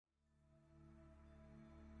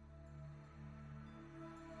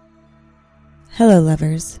Hello,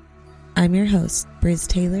 lovers. I'm your host, Briz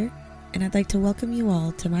Taylor, and I'd like to welcome you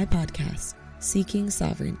all to my podcast, Seeking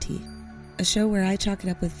Sovereignty, a show where I chalk it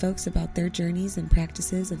up with folks about their journeys and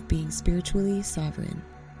practices of being spiritually sovereign.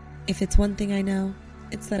 If it's one thing I know,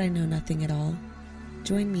 it's that I know nothing at all.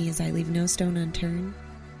 Join me as I leave no stone unturned,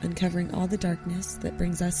 uncovering all the darkness that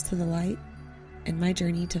brings us to the light and my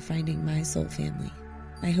journey to finding my soul family.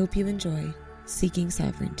 I hope you enjoy Seeking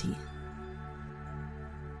Sovereignty.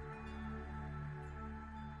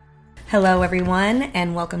 Hello, everyone,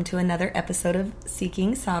 and welcome to another episode of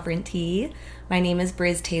Seeking Sovereignty. My name is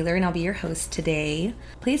Briz Taylor, and I'll be your host today.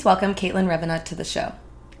 Please welcome Caitlin Revenant to the show.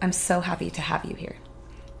 I'm so happy to have you here.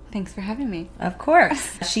 Thanks for having me. Of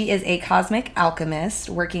course. She is a cosmic alchemist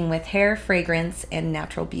working with hair, fragrance, and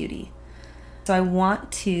natural beauty. So I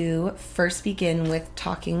want to first begin with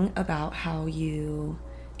talking about how you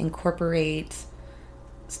incorporate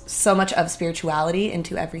so much of spirituality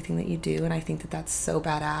into everything that you do, and I think that that's so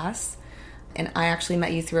badass. And I actually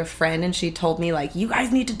met you through a friend, and she told me, like, you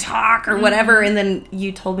guys need to talk or whatever, and then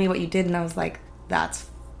you told me what you did, and I was like, that's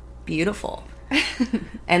beautiful.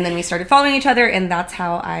 And then we started following each other, and that's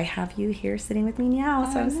how I have you here sitting with me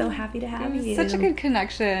now, so I'm so happy to have you. Such a good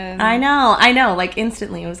connection. I know, like,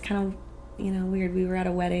 instantly. It was kind of, weird. We were at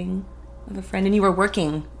a wedding of a friend, and you were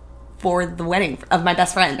working for the wedding of my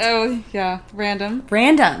best friend. Oh, yeah.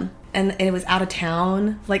 Random. And it was out of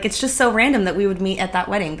town. Like, it's just so random that we would meet at that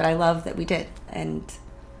wedding, but I love that we did. And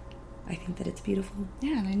I think that it's beautiful.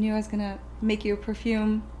 Yeah, and I knew I was going to make you a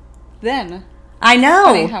perfume then. I know.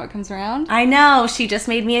 Funny how it comes around. I know. She just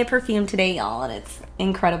made me a perfume today, y'all, and it's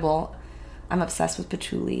incredible. I'm obsessed with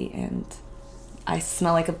patchouli, and I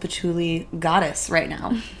smell like a patchouli goddess right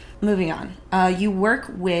now. Moving on. You work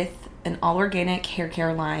with an all-organic hair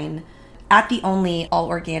care line at the only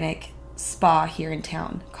all-organic spa here in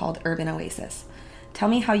town called Urban Oasis. Tell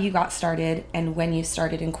me how you got started and when you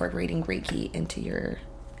started incorporating Reiki into your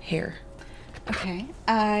hair. Okay.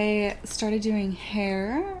 I started doing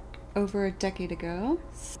hair over a decade ago.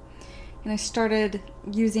 And I started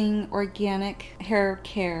using organic hair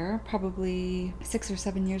care probably 6 or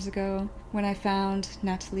 7 years ago when I found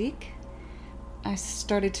Natalique. I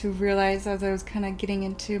started to realize as I was kind of getting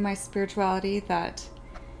into my spirituality that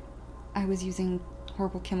I was using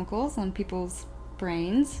horrible chemicals on people's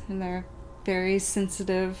brains and their very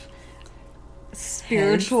sensitive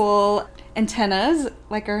spiritual antennas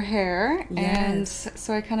like our hair. Yes. And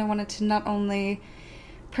so I kind of wanted to not only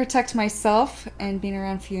protect myself and being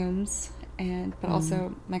around fumes but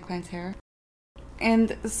also my clients' hair.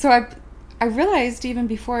 And so I realized even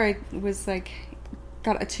before I was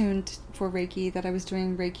got attuned for Reiki that I was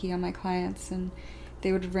doing Reiki on my clients, and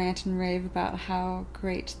they would rant and rave about how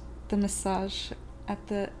great the massage at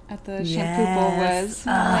the shampoo bowl was.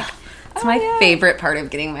 It's my favorite part of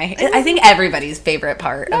getting my hair. I think everybody's favorite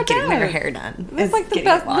part of getting their hair done. It's like the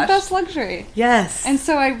best luxury. Yes. And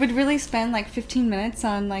so I would really spend 15 minutes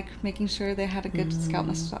on making sure they had a good scalp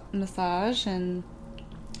massage and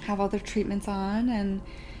have all their treatments on. And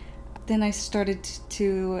then I started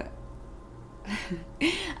to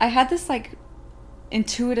I had this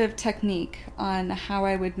intuitive technique on how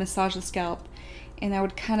I would massage the scalp. And I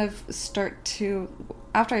would kind of start to,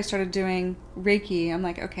 after I started doing Reiki, I'm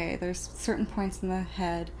like, okay, there's certain points in the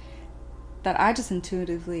head that I just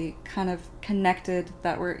intuitively kind of connected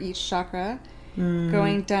that were each chakra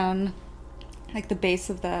going down the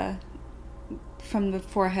base of from the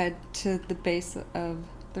forehead to the base of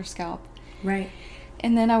their scalp. Right.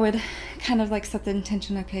 And then I would kind of set the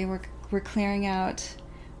intention, okay, we're clearing out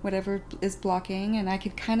whatever is blocking, and I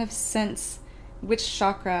could kind of sense which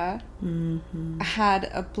chakra had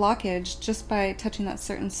a blockage just by touching that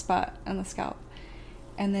certain spot on the scalp.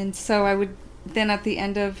 And then so I would then at the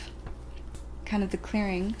end of kind of the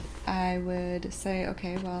clearing, I would say,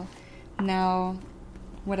 okay, well, now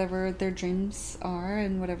whatever their dreams are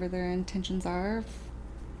and whatever their intentions are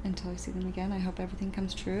until I see them again, I hope everything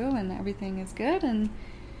comes true and everything is good. And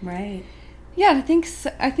right. Yeah,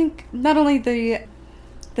 I think not only the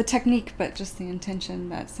technique but just the intention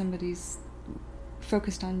that somebody's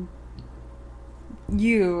focused on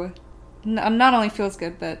you not only feels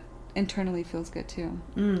good but internally feels good too.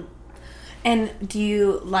 And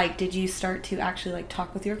did you start to actually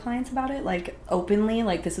talk with your clients about it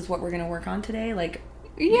openly, this is what we're going to work on today,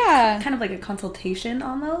 yeah, kind of like a consultation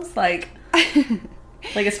almost, like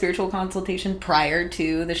a spiritual consultation prior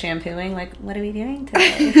to the shampooing, what are we doing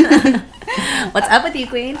today? What's up with you,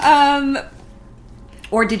 queen?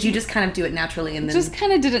 Or did you just kind of do it naturally and then... Just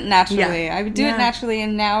kind of did it naturally. Yeah. I would do it naturally,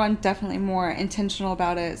 and now I'm definitely more intentional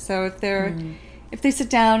about it. So if they sit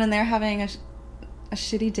down and they're having a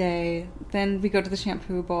shitty day, then we go to the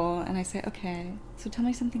shampoo bowl, and I say, okay, so tell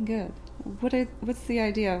me something good. What's the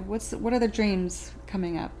idea? What are the dreams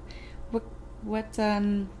coming up? What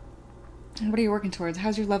are you working towards?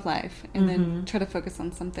 How's your love life? And then try to focus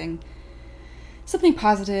on something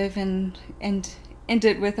positive, and end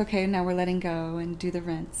it with, okay, now we're letting go, and do the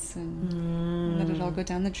rinse, and let it all go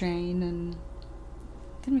down the drain, and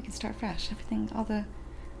then we can start fresh. Everything, all the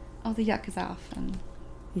yuck is off. And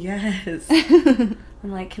yes.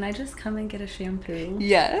 I'm like, can I just come and get a shampoo?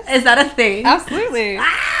 Yes. Is that a thing? Absolutely.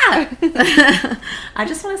 I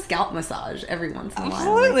just want a scalp massage every once in a while.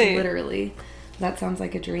 Absolutely. Like, literally. That sounds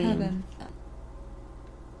like a dream. Heaven.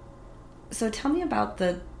 So tell me about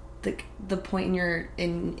the point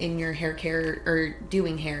in your hair care or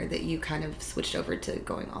doing hair that you kind of switched over to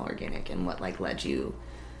going all organic, and what like led you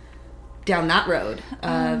down that road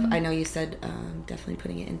of, I know you said definitely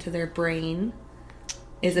putting it into their brain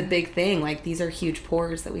is a big thing. Like, these are huge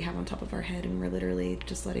pores that we have on top of our head, and we're literally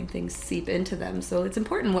just letting things seep into them. So it's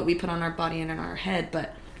important what we put on our body and in our head.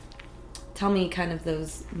 But tell me kind of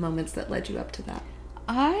those moments that led you up to that.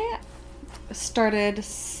 I started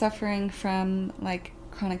suffering from like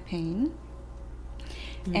chronic pain,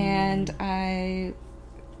 and I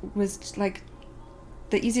was like,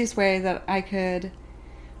 the easiest way that I could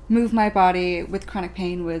move my body with chronic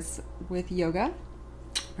pain was with yoga.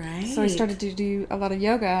 Right. So I started to do a lot of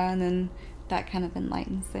yoga, and then that kind of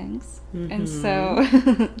enlightens things. And so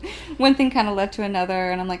one thing kind of led to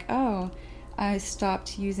another, and I'm like, oh, I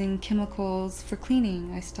stopped using chemicals for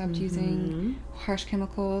cleaning. I stopped using harsh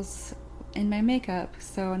chemicals in my makeup.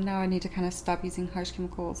 So now I need to kind of stop using harsh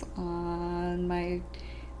chemicals on my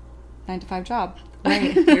 9-to-5 job.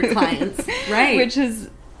 Right. Your clients. Right. Which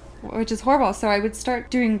is horrible. So I would start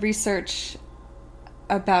doing research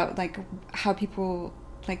about like how people,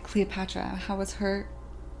 like Cleopatra, how was her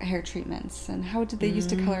hair treatments, and how did they used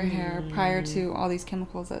to color hair prior to all these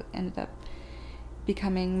chemicals that ended up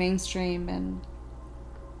becoming mainstream,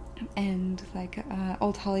 and like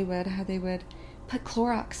old Hollywood, how they would put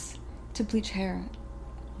Clorox to bleach hair.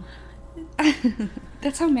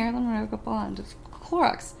 That's how Marilyn Monroe got blonde, just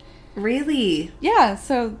Clorox. Really? Yeah,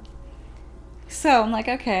 so I'm like,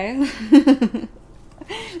 okay,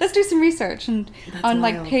 let's do some research. And That's on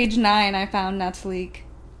wild. like page 9, I found Natalique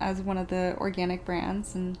as one of the organic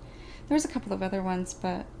brands, and there was a couple of other ones,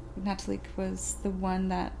 but Natalique was the one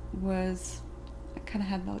that was kind of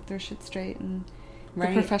had like their shit straight, and the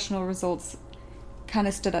professional results kind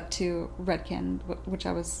of stood up to Redken, which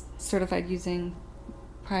I was certified using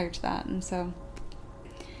prior to that. And so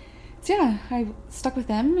yeah, I stuck with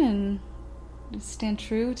them and stand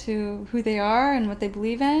true to who they are and what they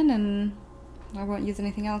believe in, and I won't use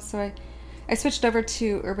anything else. So I switched over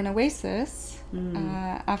to Urban Oasis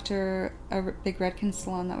after a big Redken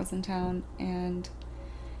salon that was in town, and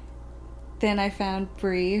then I found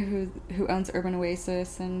Brie, who owns Urban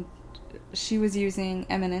Oasis, and she was using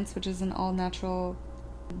Eminence, which is an all-natural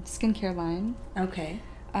skincare line. Okay.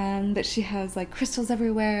 That she has like crystals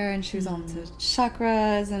everywhere, and she was all into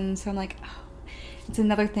chakras, and so I'm like, oh, it's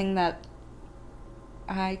another thing that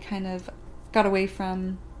I kind of got away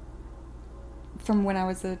from when I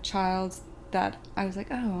was a child, that I was like,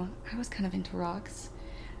 oh, I was kind of into rocks.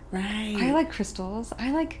 Right. I like crystals.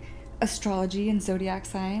 I like astrology and zodiac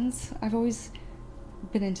signs. I've always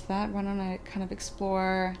been into that. Why don't I kind of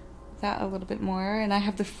explore that a little bit more? And I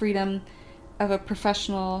have the freedom of a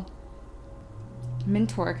professional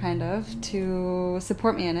mentor kind of to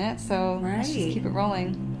support me in it, so let's just keep it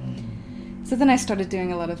rolling. So then I started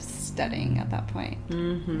doing a lot of studying at that point.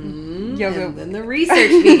 Yoga. And then the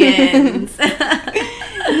research begins.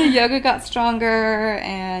 And the yoga got stronger,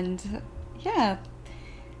 and yeah.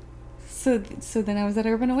 So then I was at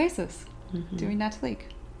Urban Oasis doing Natalique.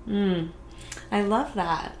 I love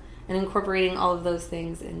that. And incorporating all of those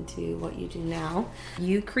things into what you do now.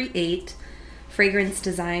 You create fragrance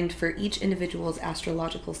designed for each individual's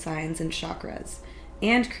astrological signs and chakras,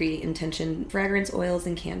 and create intention fragrance oils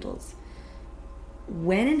and candles.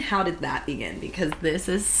 When and how did that begin? Because this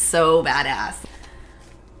is so badass.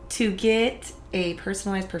 To get a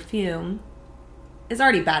personalized perfume is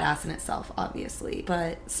already badass in itself, obviously,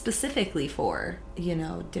 but specifically for,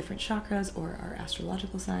 different chakras or our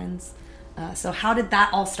astrological signs. So how did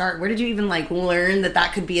that all start? Where did you even learn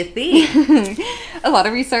that could be a thing? A lot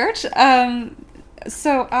of research.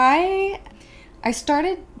 So I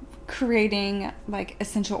started creating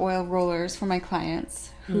essential oil rollers for my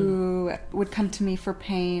clients who would come to me for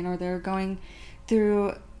pain, or they're going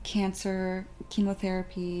through cancer,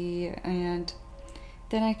 chemotherapy, and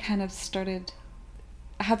then I kind of started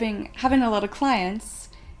having a lot of clients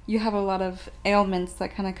you have a lot of ailments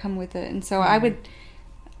that kind of come with it. And so I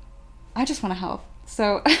just want to help.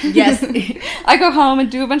 So Yes. I go home and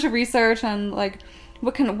do a bunch of research on like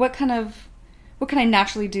what can I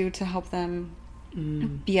naturally do to help them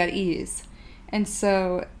be at ease. And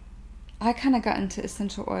so I kind of got into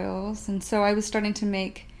essential oils, and so I was starting to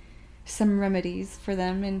make some remedies for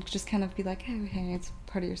them and just kind of be like, hey, it's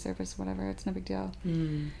part of your service, whatever, it's no big deal.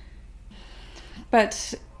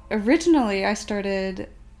 But originally I started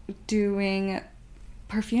doing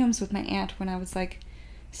perfumes with my aunt when I was like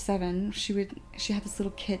 7. She had this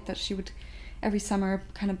little kit that she would every summer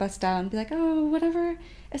kind of bust out and be like, oh, whatever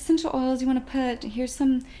essential oils you want to put, here's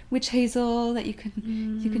some witch hazel that you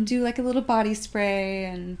can do like a little body spray.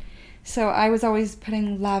 And so I was always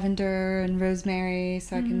putting lavender and rosemary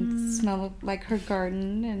so I can smell like her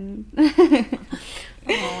garden. And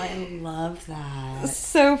Oh, I love that.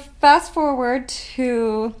 So fast forward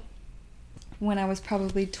to when I was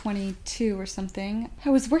probably 22 or something. I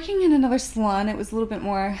was working in another salon. It was a little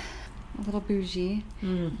bougie,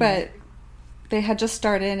 but they had just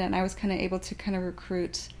started, and I was kind of able to kind of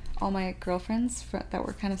recruit all my girlfriends that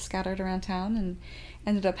were kind of scattered around town, and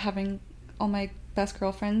ended up having all my best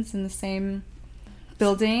girlfriends in the same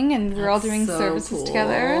building, and we were all doing so services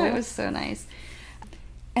together. It was so nice.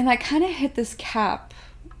 And I kind of hit this cap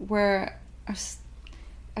where I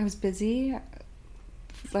was busy,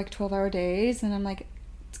 like 12-hour days, and I'm like,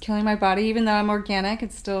 it's killing my body. Even though I'm organic,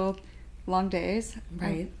 it's still long days.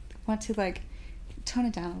 Right. I want to like tone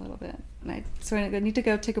it down a little bit. So I need to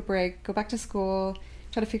go take a break, go back to school,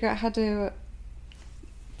 try to figure out how to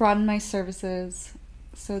broaden my services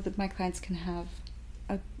so that my clients can have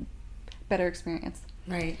a better experience.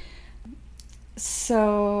 Right.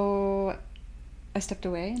 So I stepped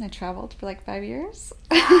away and I traveled for like 5 years.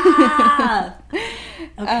 Ah,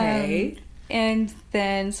 okay. And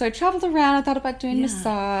then, so I traveled around. I thought about doing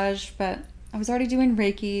massage, but I was already doing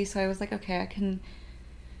Reiki. So I was like, okay, I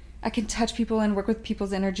can touch people and work with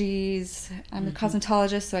people's energies. I'm a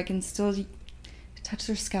cosmetologist, so I can still touch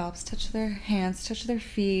their scalps, touch their hands, touch their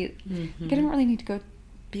feet. I didn't really need to go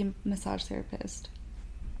be a massage therapist.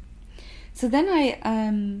 So then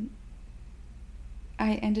I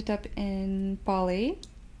ended up in Bali.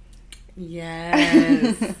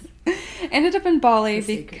 Yes. Ended up in Bali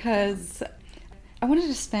because I wanted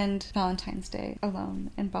to spend Valentine's Day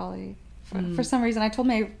alone in Bali. For some reason, I told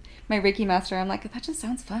my Reiki master, I'm like, that just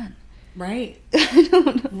sounds fun. Right. I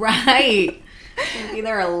don't know. Right. Be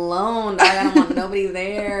there alone. Dog. I don't want nobody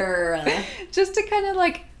there. Just to kind of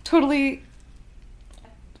like totally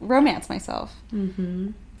romance myself.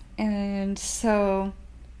 And so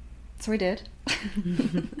I did.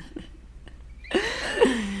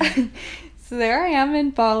 So there I am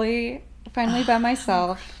in Bali, finally by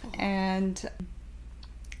myself, and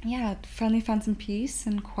finally found some peace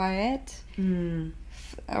and quiet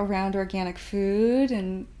around organic food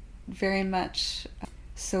and very much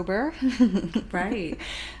sober. Right.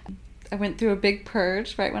 I went through a big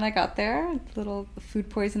purge right when I got there, a little food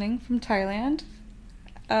poisoning from Thailand.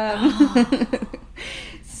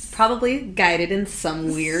 Probably guided in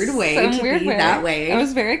some weird way that way. I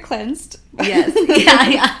was very cleansed. Yes.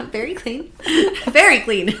 Yeah. Very clean. Very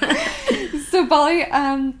clean. So Bali,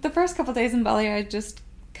 the first couple days in Bali, I just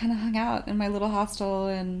kind of hung out in my little hostel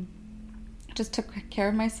and just took care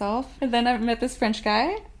of myself. And then I met this French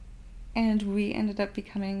guy, and we ended up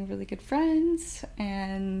becoming really good friends.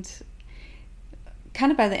 And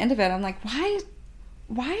kind of by the end of it, I'm like,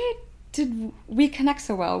 why did we connect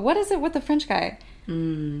so well? What is it with the French guy?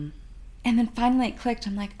 And then finally it clicked.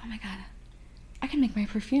 I'm like, oh my God, I can make my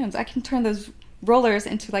perfumes. I can turn those rollers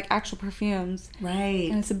into like actual perfumes. Right.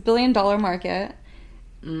 And it's $1 billion market.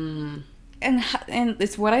 And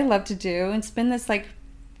it's what I love to do. And it's been this like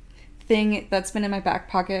thing that's been in my back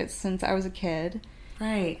pocket since I was a kid.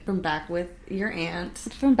 Right. From back with your aunt.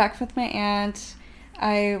 From back with my aunt.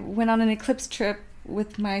 I went on an eclipse trip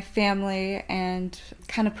with my family and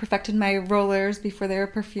kind of perfected my rollers before they were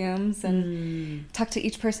perfumes, and talked to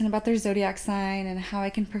each person about their zodiac sign and how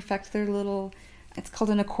I can perfect their little, it's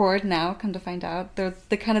called an accord now, come to find out. They're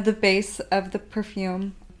the kind of the base of the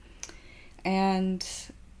perfume. And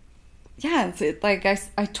yeah, it's like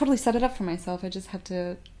I totally set it up for myself. I just have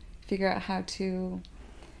to figure out how to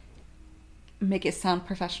make it sound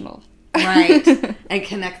professional. Right. And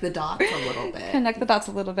connect the dots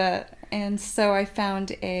a little bit. And so I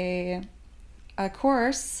found a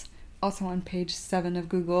course, also on page 7 of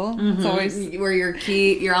Google. It's always where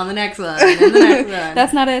you're on the next one. And the next one.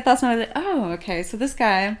 That's not it. Oh, okay. So this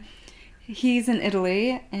guy, he's in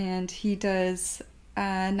Italy, and he does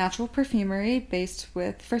natural perfumery based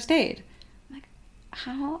with first aid. I'm like,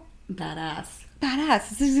 how badass. badass.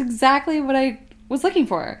 This is exactly what I was looking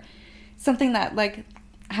for. Something that, like,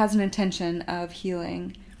 has an intention of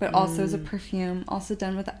healing, but also is a perfume, also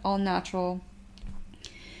done with all natural.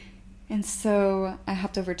 And so I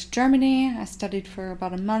hopped over to Germany. I studied for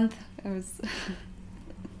about a month. I was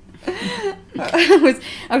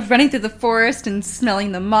running through the forest and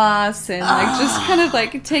smelling the moss and like just kind of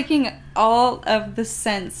like taking all of the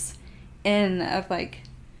scents in of like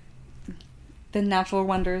the natural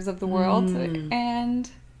wonders of the world. And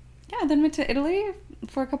yeah, then went to Italy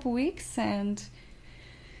for a couple weeks, and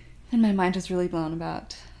then my mind was really blown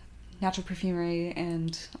about natural perfumery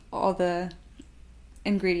and all the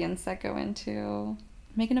ingredients that go into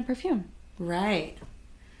making a perfume. Right.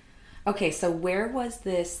 Okay, so where was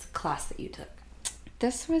this class that you took?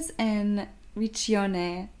 This was in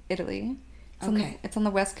Riccione, Italy. It's on the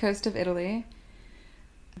west coast of Italy.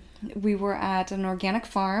 We were at an organic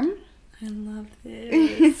farm. I love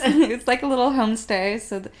this. It's like a little homestay.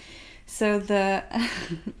 So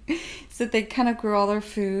they kind of grew all their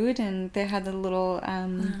food, and they had the little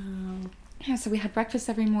yeah. So we had breakfast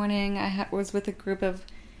every morning. I was with a group of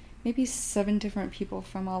maybe 7 different people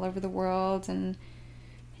from all over the world, and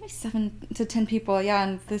maybe 7 to 10 people. Yeah,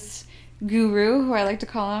 and this guru, who I like to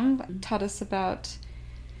call him, taught us about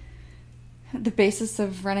the basis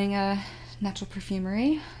of running a natural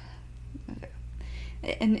perfumery.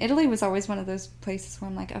 And Italy was always one of those places where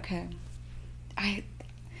I'm like, okay, I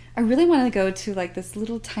really want to go to like this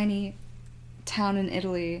little tiny town in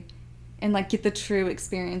Italy and like get the true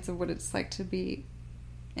experience of what it's like to be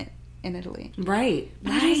in Italy. Right.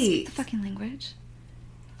 But I don't speak the fucking language.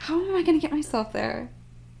 How am I going to get myself there?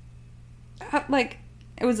 I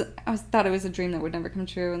thought it was a dream that would never come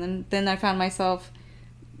true, and then I found myself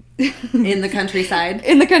in the countryside.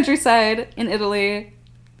 In the countryside in Italy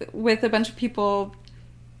with a bunch of people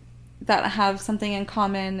that have something in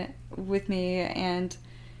common with me, and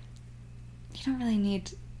you don't really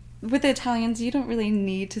need, with the Italians, you don't really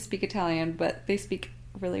need to speak Italian, but they speak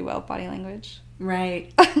really well body language.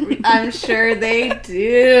 Right. I'm sure they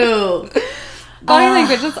do. Body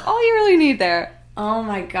language, that's all you really need there. Oh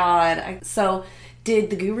my God. So, did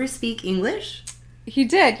the guru speak English? He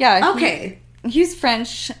did, yeah. Okay. He's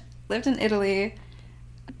French, lived in Italy.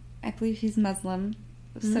 I believe he's Muslim.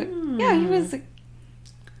 So, yeah, he was a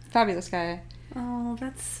fabulous guy. Oh,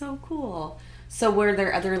 that's so cool. So, were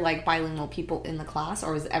there other, like, bilingual people in the class,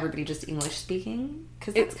 or was everybody just English speaking?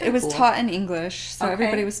 Because it was taught in English, so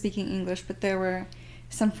everybody was speaking English, but there were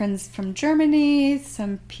some friends from Germany,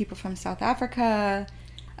 some people from South Africa,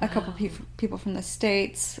 a couple people from the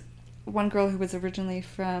States, one girl who was originally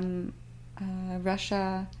from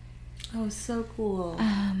Russia. Oh, so cool.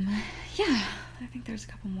 Yeah, I think there's a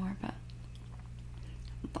couple more, but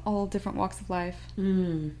all different walks of life.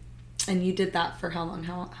 And you did that for how long?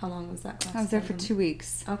 How long was that class? I was there for 2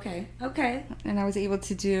 weeks. Okay. And I was able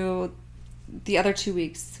to do the other 2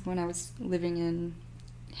 weeks when I was living in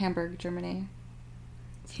Hamburg, Germany.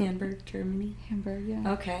 Hamburg, Germany? Hamburg,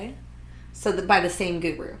 yeah. Okay. So by the same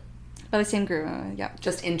guru? By the same guru, yeah.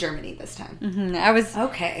 Just in Germany this time? Mm-hmm. I was,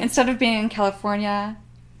 okay. Instead of being in California,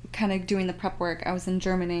 kind of doing the prep work, I was in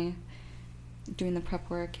Germany doing the prep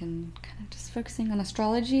work and kind of just focusing on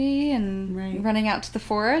astrology and running out to the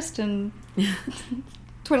forest and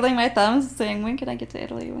twiddling my thumbs saying, when can I get to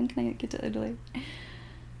Italy? When can I get to Italy?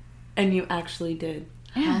 And you actually did.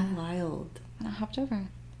 Yeah. How wild. And I hopped over.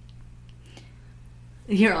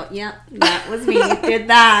 You're all, yeah, that was me. Did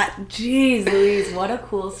that. Jeez Louise, what a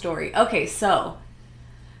cool story. Okay, so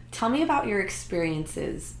tell me about your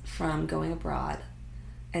experiences from going abroad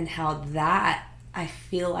and how that, I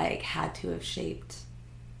feel like, had to have shaped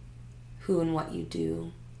who and what you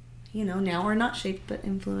do, you know, now, or not shaped, but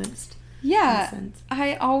influenced. Yeah,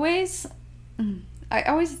 I always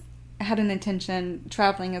had an intention,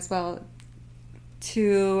 traveling as well,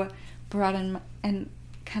 to broaden and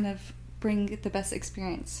kind of bring the best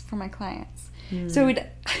experience for my clients. So I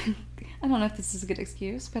don't know if this is a good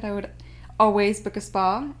excuse, but I would always book a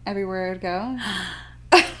spa everywhere I'd go.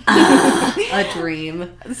 A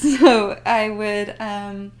dream. So I would,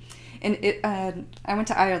 I went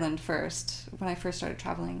to Ireland first when I first started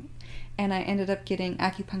traveling, and I ended up getting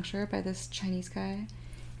acupuncture by this Chinese guy.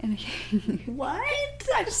 And what?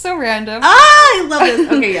 Just so random. I love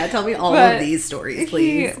this. Okay, yeah, tell me all of these stories,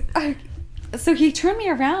 please. So he turned me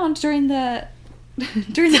around during the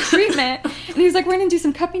treatment, and he was like, "We're gonna do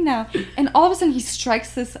some cupping now." And all of a sudden, he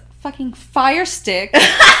strikes this fucking fire stick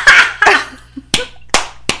that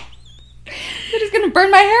is gonna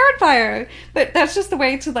burn my hair on fire. But that's just the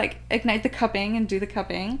way to like ignite the cupping and do the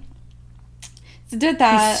cupping. So did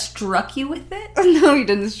that. He struck you with it? No, he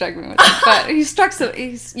didn't strike me with it. But he struck.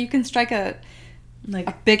 You can strike a Like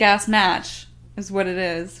a big-ass match is what it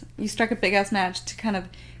is. You strike a big-ass match to kind of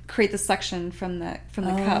create the suction from the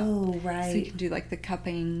cup. Oh, right. So you can do, like, the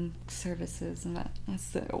cupping services, and that's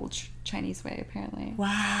the old Chinese way, apparently.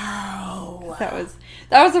 Wow. That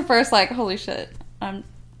was the first, like, holy shit, I'm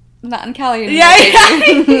not in Cali anymore.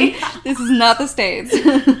 Yeah. This is not the States.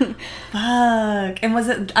 Fuck. And was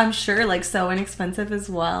it, I'm sure, like, so inexpensive as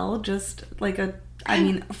well? Just, like,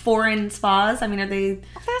 foreign spas? I mean, are they...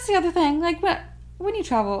 That's the other thing. Like, when you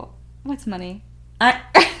travel, what's money?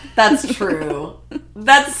 That's true.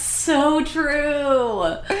 That's so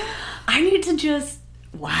true. I need to just...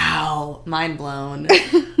 Wow. Mind blown.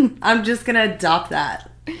 I'm just gonna adopt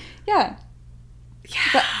that. Yeah.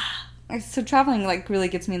 Yeah. So traveling, like, really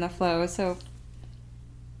gets me in the flow. So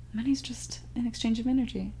money's just an exchange of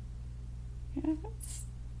energy. Yeah, it's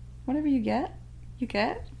whatever you get, you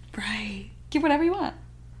get. Right. Get whatever you want.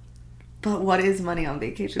 But what is money on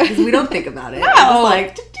vacation? Because we don't think about it. No.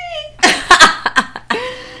 It's like...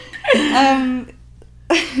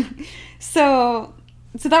 So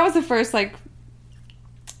that was the first, like,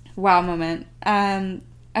 wow moment. I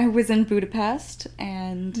was in Budapest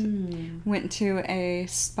and went to a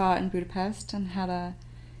spa in Budapest and had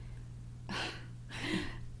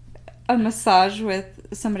a massage with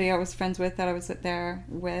somebody I was friends with that I was there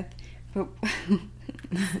with. But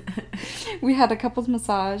we had a couples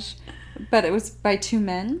massage, but it was by two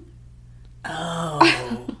men.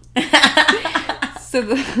 Oh.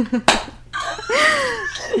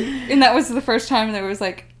 And that was the first time that it was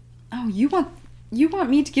like, oh, you want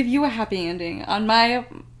me to give you a happy ending on my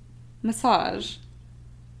massage.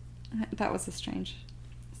 That was a strange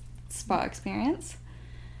spa experience.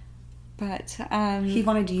 But he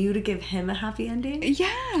wanted you to give him a happy ending?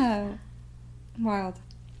 Yeah. Wild.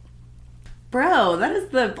 Bro, that is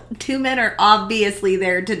the two men are obviously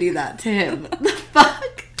there to do that to him. The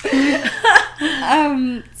fuck?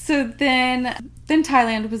 So then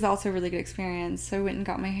Thailand was also a really good experience. So I went and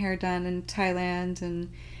got my hair done in Thailand,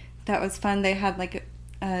 and that was fun. They had like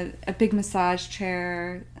a big massage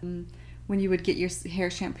chair when you would get your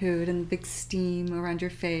hair shampooed, and big steam around your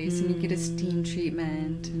face, and you get a steam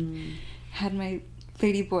treatment. And had my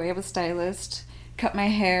lady boy, I was stylist, cut my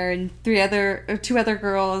hair, and two other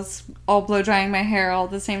girls all blow drying my hair all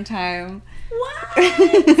at the same time. What?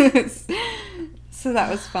 So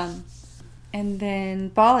that was fun. And then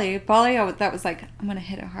Bali, that was like, I'm going to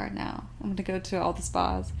hit it hard now. I'm going to go to all the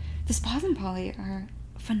spas. The spas in Bali are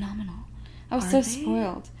phenomenal. I was so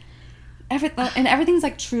spoiled. And everything's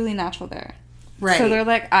like truly natural there. Right. So they're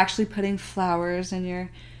like actually putting flowers in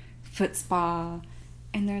your foot spa.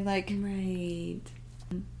 And they're like... Right.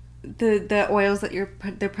 The oils that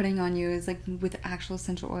they're putting on you is like with actual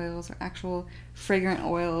essential oils or actual fragrant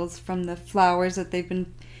oils from the flowers that they've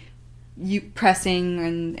been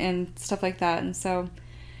pressing and stuff like that. And so,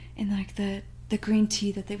 and like the green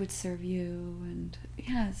tea that they would serve you, and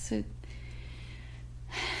yeah, so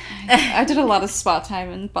I did a lot of spa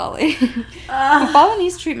time in Bali. The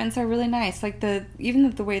Balinese treatments are really nice. Like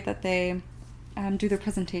even the way that they do their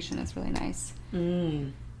presentation is really nice.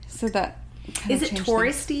 So that is it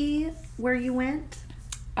touristy where you went?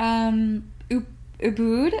 Ubud,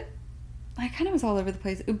 I kind of was all over the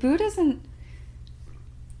place. Ubud isn't.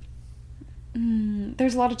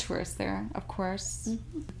 There's a lot of tourists there, of course,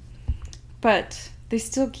 but they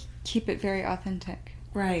still keep it very authentic.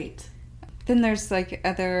 Right. Then there's like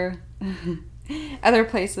other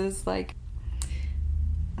places, like,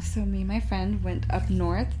 so me and my friend went up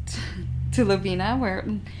north to Lovina, where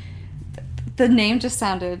the name just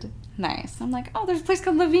sounded nice. I'm like, oh, there's a place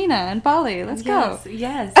called Lovina in Bali. Let's go.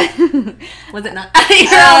 Yes. Was it not?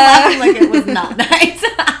 You're all laughing like it was not nice.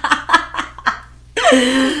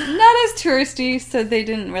 Not as touristy, so they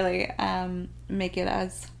didn't really make it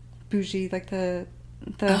as bougie. Like the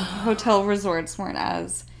hotel resorts weren't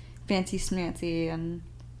as fancy smancy,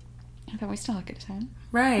 but we still had a good time.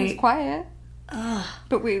 Right. It was quiet.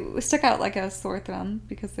 But we stuck out like a sore thumb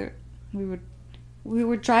because we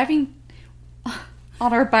were driving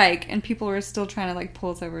on our bike, and people were still trying to like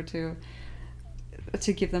pull us over to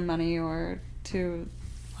give them money or to.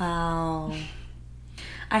 Wow.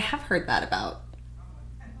 I have heard that about.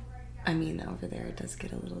 I mean, over there it does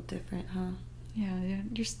get a little different, huh? Yeah,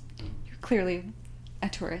 you're clearly a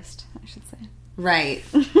tourist, I should say. Right.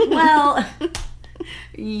 Well,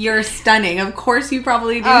 you're stunning. Of course, you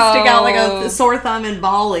probably do stick out like a sore thumb in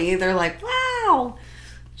Bali. They're like, wow,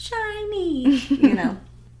 shiny, you know.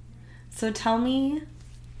 So tell me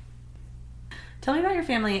about your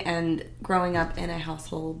family and growing up in a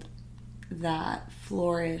household that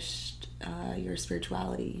flourished your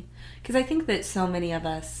spirituality. Because I think that so many of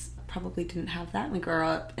us probably didn't have that. We grew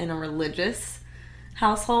up in a religious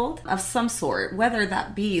household of some sort, whether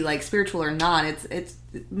that be like spiritual or not. It's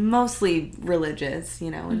mostly religious,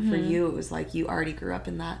 you know, and for you it was like you already grew up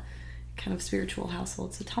in that kind of spiritual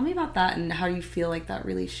household. So tell me about that and how you feel like that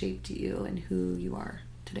really shaped you and who you are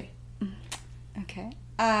today. Okay.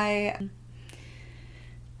 I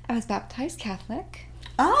was baptized Catholic.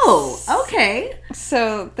 Oh, okay.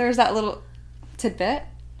 So there's that little tidbit.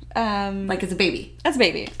 Like as a baby? As a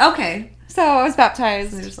baby. Okay. So I was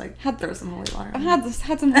baptized. So just like throw some holy water. I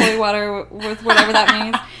had some holy water with whatever that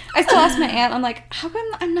means. I still asked my aunt, I'm like, how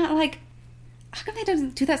come they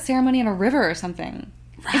don't do that ceremony in a river or something?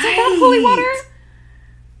 Right. Isn't that holy water?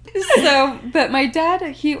 So, but my dad,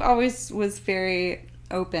 he always was very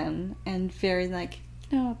open and very like,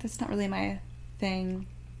 no, that's not really my thing.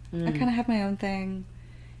 I kind of have my own thing.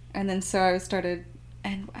 And then so I started,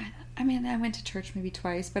 and I went to church maybe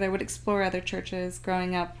twice, but I would explore other churches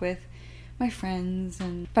growing up with my friends.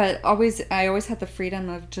 But I always had the freedom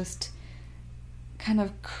of just kind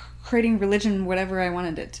of creating religion whatever I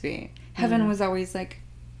wanted it to be. Heaven was always like,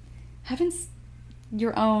 heaven's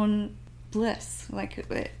your own bliss. Like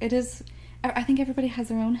it is, I think everybody has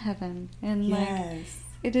their own heaven, and like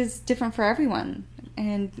it is different for everyone,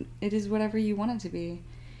 and it is whatever you want it to be.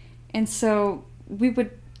 And so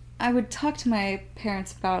I would talk to my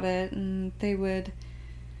parents about it, and they would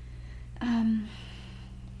kind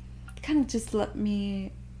of just let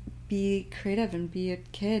me be creative and be a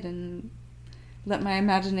kid and let my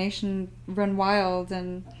imagination run wild.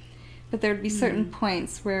 But there would be certain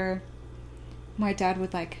points where my dad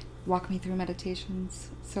would like walk me through meditations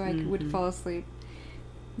so I would fall asleep.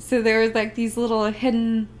 So there was like these little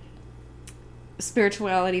hidden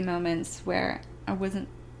spirituality moments where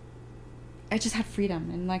I just had freedom,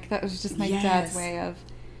 and like that was just my dad's way of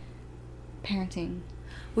parenting.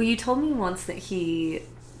 Well, you told me once that he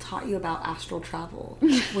taught you about astral travel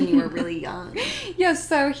when you were really young. Yeah,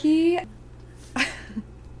 so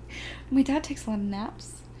my dad takes a lot of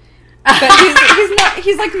naps. But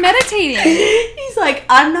he's like meditating. He's like,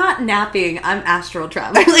 I'm not napping, I'm astral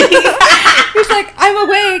traveling. He's like, I'm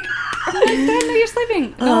awake. I'm like, Dad, no, you're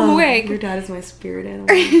sleeping. No, I'm awake. Your dad is my spirit animal.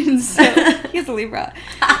 So he's a Libra.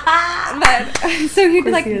 But so he'd be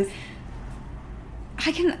like,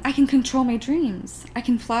 I can control my dreams. I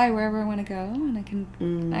can fly wherever I want to go, and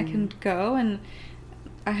I can go, and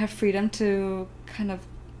I have freedom to kind of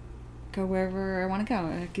go wherever I want to go.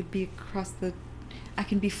 I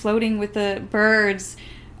can be floating with the birds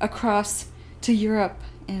across to Europe,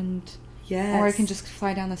 or I can just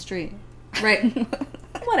fly down the street. Right.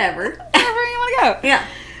 Whatever. Wherever you want to go. Yeah.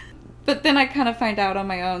 But then I kind of find out on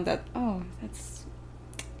my own that, that's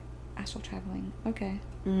astral traveling. Okay.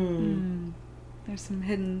 There's some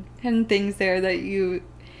hidden things there that you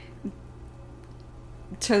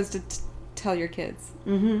chose to tell your kids.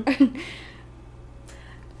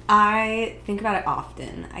 I think about it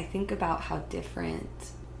often. I think about how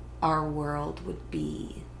different our world would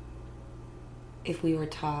be if we were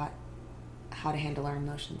taught how to handle our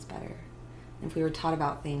emotions better. If we were taught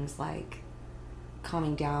about things like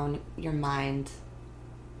calming down your mind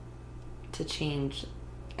to change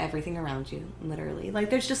everything around you, literally.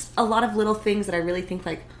 Like, there's just a lot of little things that I really think,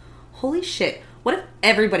 like, holy shit, what if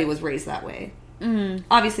everybody was raised that way?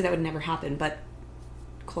 Obviously, that would never happen, but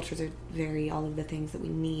cultures are all of the things that we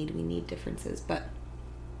need differences, but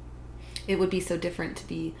it would be so different to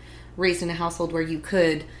be raised in a household where you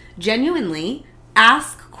could genuinely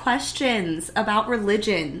ask questions about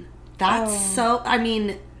religion. That's so, I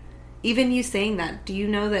mean, even you saying that, do you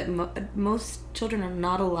know that most children are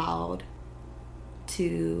not allowed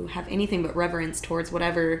to have anything but reverence towards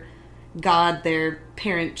whatever God their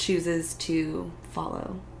parent chooses to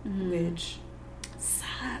follow, which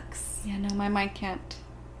sucks. Yeah, no, my mind can't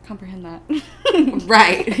comprehend that.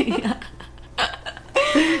 Right. Yeah.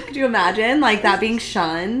 Could you imagine, like, that being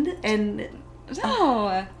shunned? And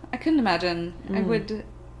no, I couldn't imagine.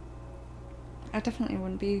 I definitely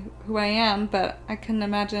wouldn't be who I am, but I couldn't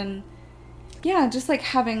imagine, just like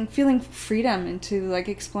feeling freedom and to like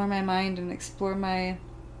explore my mind and explore my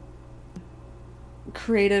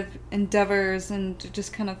creative endeavors and to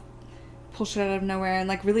just kind of pull shit out of nowhere and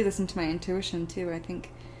like really listen to my intuition too. I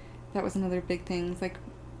think that was another big thing, like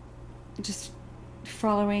just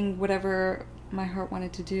following whatever my heart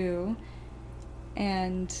wanted to do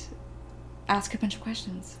and ask a bunch of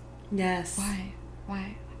questions. Yes. Why? Oh my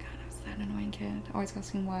God, I was that annoying kid. Always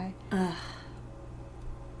asking why.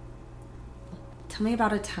 Tell me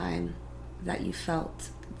about a time that you felt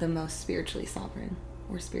the most spiritually sovereign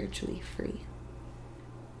or spiritually free.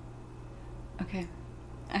 Okay.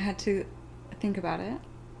 I had to think about it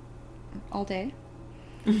all day.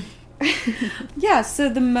 Yeah, so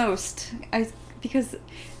the most, Because,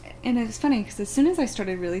 and it's funny, because as soon as I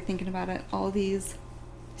started really thinking about it, all these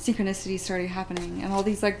synchronicities started happening, and all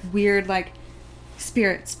these, like, weird, like,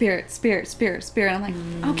 spirit. I'm like,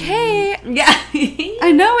 okay. Yeah.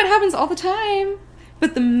 I know it happens all the time.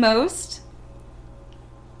 But the most,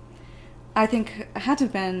 I think, had to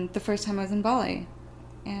have been the first time I was in Bali.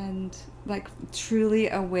 And, like, truly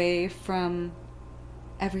away from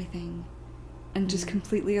everything. And just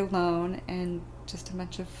completely alone, and just a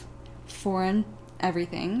bunch of foreign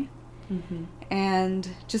everything. Mm-hmm. And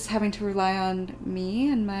just having to rely on me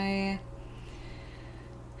and my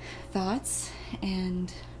thoughts,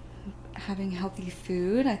 and having healthy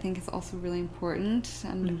food, I think, is also really important,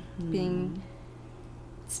 and being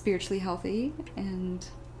spiritually healthy, and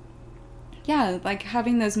yeah, like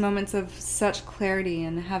having those moments of such clarity,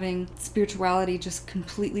 and having spirituality just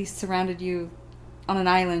completely surrounded you on an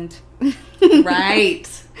island. Right.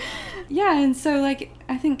 Yeah, and so, like,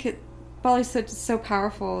 I think Bali's so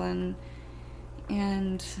powerful, and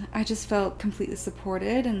I just felt completely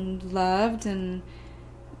supported and loved, and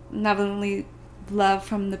not only love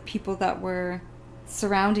from the people that were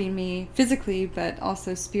surrounding me physically, but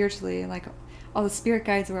also spiritually. Like, all the spirit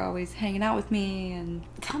guides were always hanging out with me. And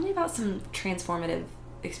tell me about some transformative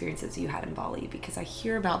experiences you had in Bali, because I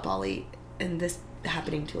hear about Bali and this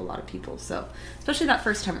happening to a lot of people. So, especially that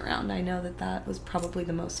first time around, I know that was probably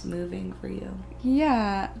the most moving for you.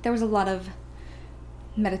 Yeah, there was a lot of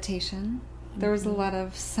meditation. There was a lot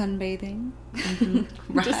of sunbathing.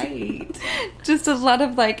 Mm-hmm. Right. Just a lot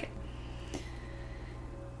of, like,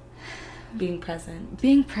 being present.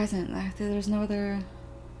 There's no other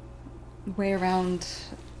way around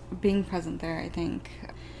being present there, I think.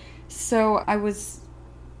 So I was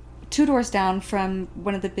 2 doors down from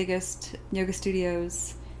one of the biggest yoga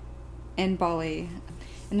studios in Bali,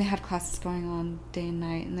 and they had classes going on day and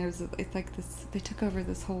night, and it's like this, they took over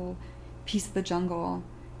this whole piece of the jungle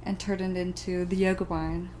and turned it into the yoga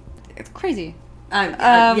barn. It's crazy.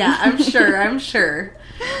 Yeah, I'm sure.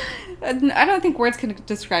 I don't think words can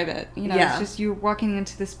describe it. You know, It's just you walking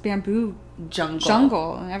into this bamboo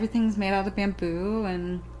jungle, and everything's made out of bamboo,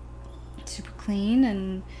 and super clean,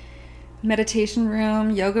 and meditation room,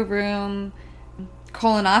 yoga room,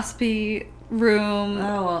 colonoscopy room.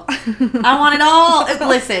 Oh, I want it all.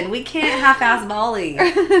 Listen, we can't half-ass Bali.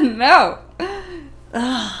 No.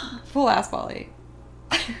 Full ass Bali.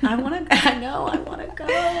 I want to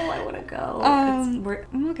go.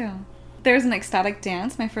 We'll go. There's an ecstatic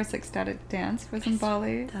dance. My first ecstatic dance was in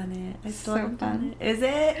Bali. Done it. I still So haven't fun. done it. Is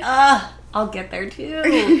it? I'll get there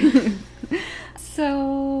too.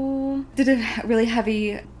 So, did a really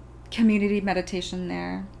heavy community meditation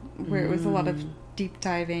there, where it was a lot of deep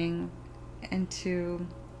diving into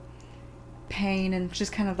pain and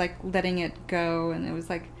just kind of like letting it go. And it was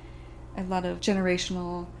like a lot of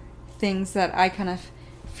generational things that I kind of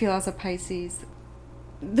feel as a Pisces.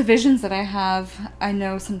 The visions that I have, I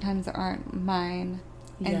know sometimes aren't mine.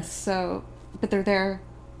 Yes. And so, but they're there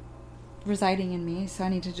residing in me, so I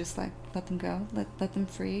need to just like let them go, let them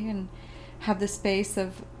free, and have the space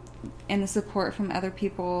of, and the support from other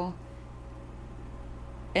people,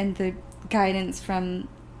 and the guidance from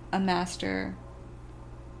a master,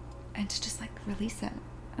 and to just like release it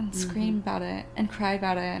and scream about it and cry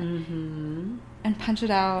about it and punch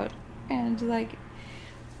it out, and like,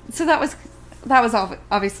 so that was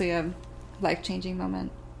obviously a life-changing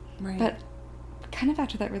moment. Right. But kind of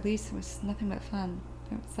after that release, it was nothing but fun.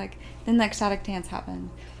 It was like, then the ecstatic dance happened.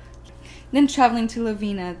 Then traveling to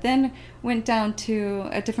Lovina. Then went down to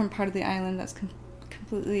a different part of the island that's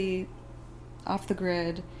completely off the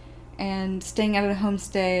grid. And staying at a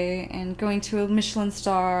homestay and going to a Michelin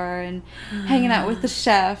star and hanging out with the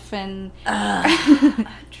chef and... a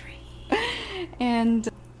dream. And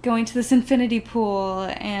going to this infinity pool.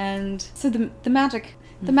 And so the magic...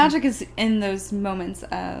 The magic is in those moments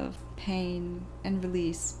of pain and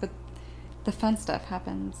release, but the fun stuff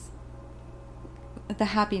happens. The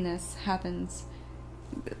happiness happens.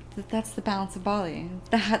 That's the balance of Bali.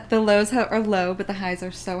 The lows are low, but the highs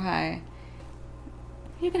are so high.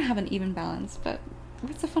 You can have an even balance, but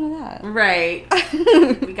what's the fun of that? Right.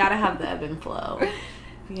 We gotta have the ebb and flow.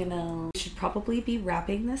 You know, we should probably be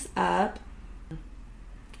wrapping this up.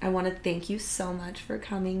 I want to thank you so much for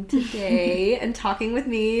coming today and talking with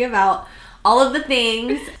me about all of the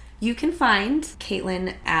things. You can find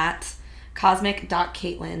Caitlin at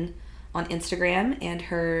cosmic.caitlin on Instagram, and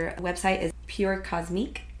her website is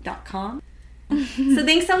purecosmique.com. So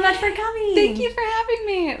thanks so much for coming. Thank you for having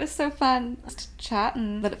me. It was so fun to chat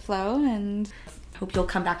and let it flow, and hope you'll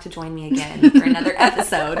come back to join me again for another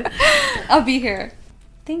episode. I'll be here.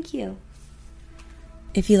 Thank you.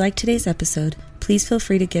 If you liked today's episode, please feel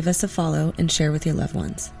free to give us a follow and share with your loved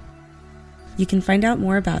ones. You can find out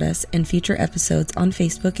more about us and future episodes on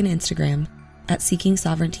Facebook and Instagram at Seeking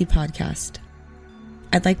Sovereignty Podcast.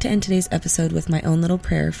 I'd like to end today's episode with my own little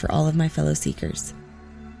prayer for all of my fellow seekers.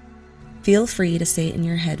 Feel free to say it in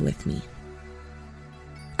your head with me.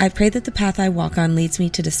 I pray that the path I walk on leads me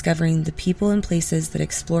to discovering the people and places that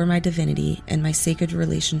explore my divinity and my sacred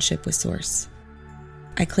relationship with Source.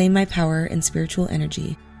 I claim my power and spiritual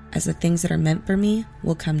energy as the things that are meant for me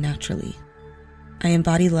will come naturally. I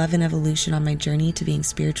embody love and evolution on my journey to being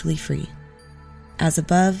spiritually free. As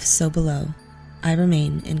above, so below, I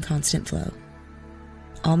remain in constant flow.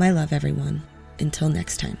 All my love, everyone. Until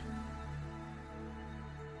next time.